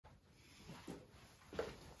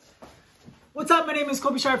What's up? My name is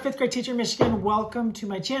Colby, 5th grade teacher in Michigan. Welcome to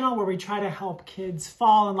my channel where we try to help kids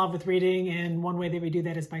fall in love with reading. And one way that we do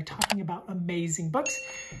that is by talking about amazing books.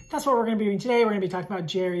 That's what we're going to be doing today. We're going to be talking about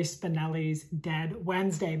Jerry Spinelli's Dead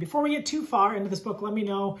Wednesday. Before we get too far into this book, let me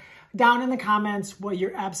know down in the comments what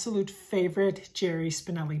your absolute favorite Jerry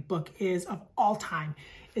Spinelli book is of all time.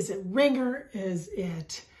 Is it Ringer? Is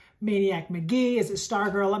it Maniac McGee? Is it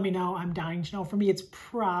Stargirl? Let me know. I'm dying to know. For me, it's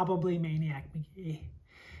probably Maniac McGee.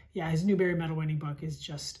 Yeah, his Newbery Medal winning book is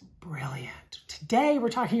just brilliant. Today, we're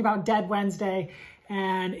talking about Dead Wednesday,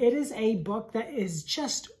 and it is a book that is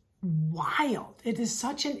just wild. It is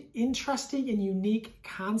such an interesting and unique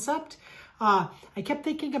concept. I kept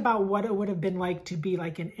thinking about what it would have been like to be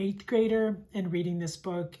like an 8th grader and reading this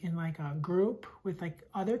book in like a group with like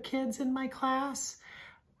other kids in my class.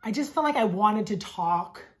 I just felt like I wanted to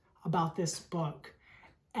talk about this book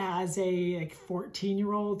as a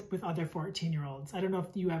 14-year-old with other 14-year-olds. I don't know if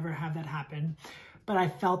you ever have that happen, but I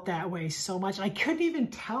felt that way so much. I couldn't even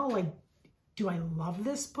tell, like, do I love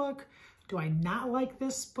this book? Do I not like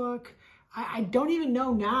this book? I don't even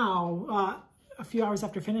know now, a few hours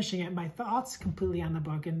after finishing it, my thoughts completely on the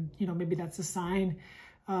book. And, you know, maybe that's a sign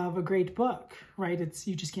of a great book, right?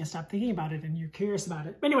 You just can't stop thinking about it and you're curious about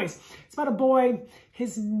it. But anyways, it's about a boy.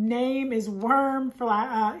 His name is Worm.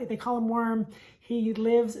 They call him Worm. He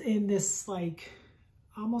lives in this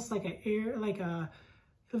almost like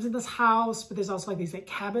lives in this house, but there's also like these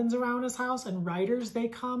cabins around his house, and writers, they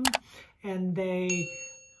come and they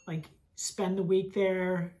spend the week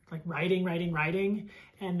there, writing,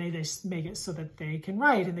 and they just make it so that they can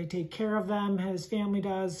write, and they take care of them. His family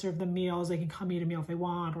does, serve them meals. They can come eat a meal if they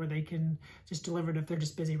want, or they can just deliver it if they're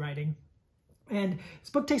just busy writing. And this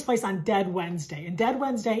book takes place on Dead Wednesday. And Dead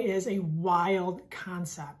Wednesday is a wild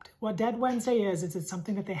concept. What Dead Wednesday is it's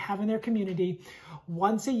something that they have in their community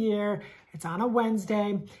once a year. It's on a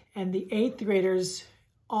Wednesday, and the 8th graders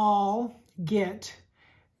all get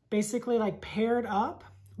basically paired up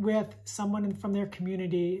with someone from their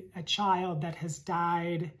community, a child that has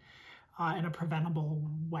died in a preventable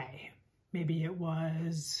way. Maybe it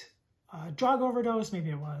was a drug overdose, maybe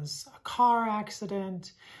it was a car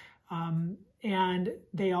accident, and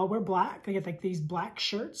they all wear black. They get these black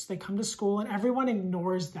shirts. They come to school and everyone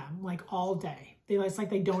ignores them all day. It's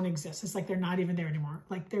like they don't exist. It's like they're not even there anymore.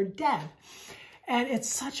 Like they're dead. And it's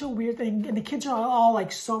such a weird thing. And the kids are all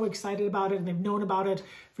so excited about it, and they've known about it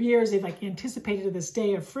for years. They've anticipated this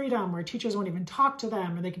day of freedom where teachers won't even talk to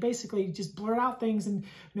them, and they could basically just blurt out things and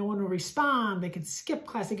no one will respond. They could skip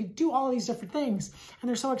class. They could do all these different things. And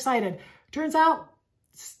they're so excited. Turns out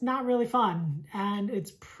it's not really fun, and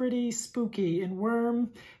it's pretty spooky. And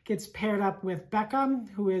Worm gets paired up with Becca,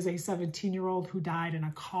 who is a 17-year-old who died in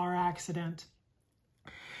a car accident.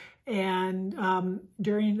 And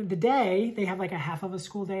during the day, they have a half of a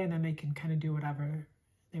school day, and then they can kind of do whatever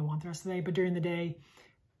they want the rest of the day. But during the day,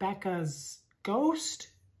 Becca's ghost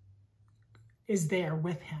is there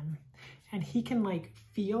with him, and he can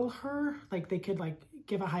feel her. They could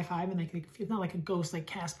give a high five, and it's not like a ghost like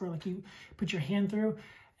Casper, you put your hand through,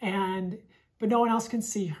 but no one else can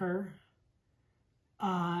see her.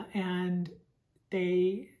 And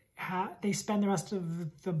they spend the rest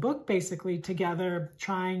of the book basically together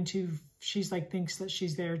she thinks that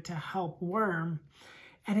she's there to help Worm.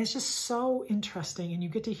 And it's just so interesting. And you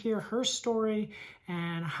get to hear her story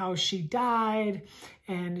and how she died.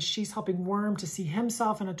 And she's helping Worm to see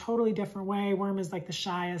himself in a totally different way. Worm is the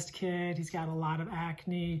shyest kid. He's got a lot of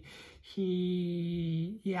acne.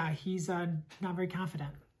 He's not very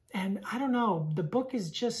confident. And I don't know, the book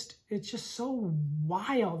is it's just so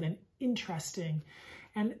wild and interesting.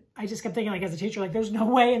 And I just kept thinking, as a teacher, there's no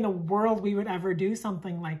way in the world we would ever do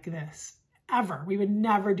something like this. Ever. We would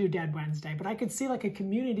never do Dead Wednesday. But I could see a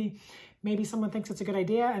community, maybe someone thinks it's a good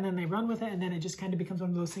idea and then they run with it, and then it just kind of becomes one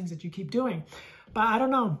of those things that you keep doing. But I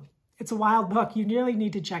don't know. It's a wild book. You really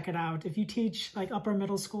need to check it out. If you teach upper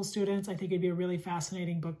middle school students, I think it'd be a really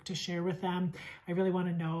fascinating book to share with them. I really want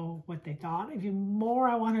to know what they thought. Even more,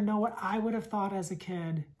 I want to know what I would have thought as a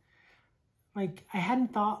kid. I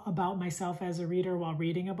hadn't thought about myself as a reader while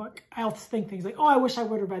reading a book. I'll think things oh, I wish I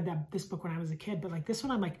would have read this book when I was a kid. But this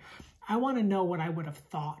one, I'm I want to know what I would have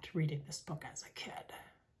thought reading this book as a kid.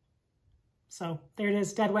 So there it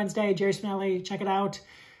is, Dead Wednesday, Jerry Spinelli. Check it out.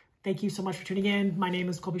 Thank you so much for tuning in. My name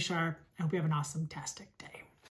is Colby Sharp. I hope you have an awesome-tastic day.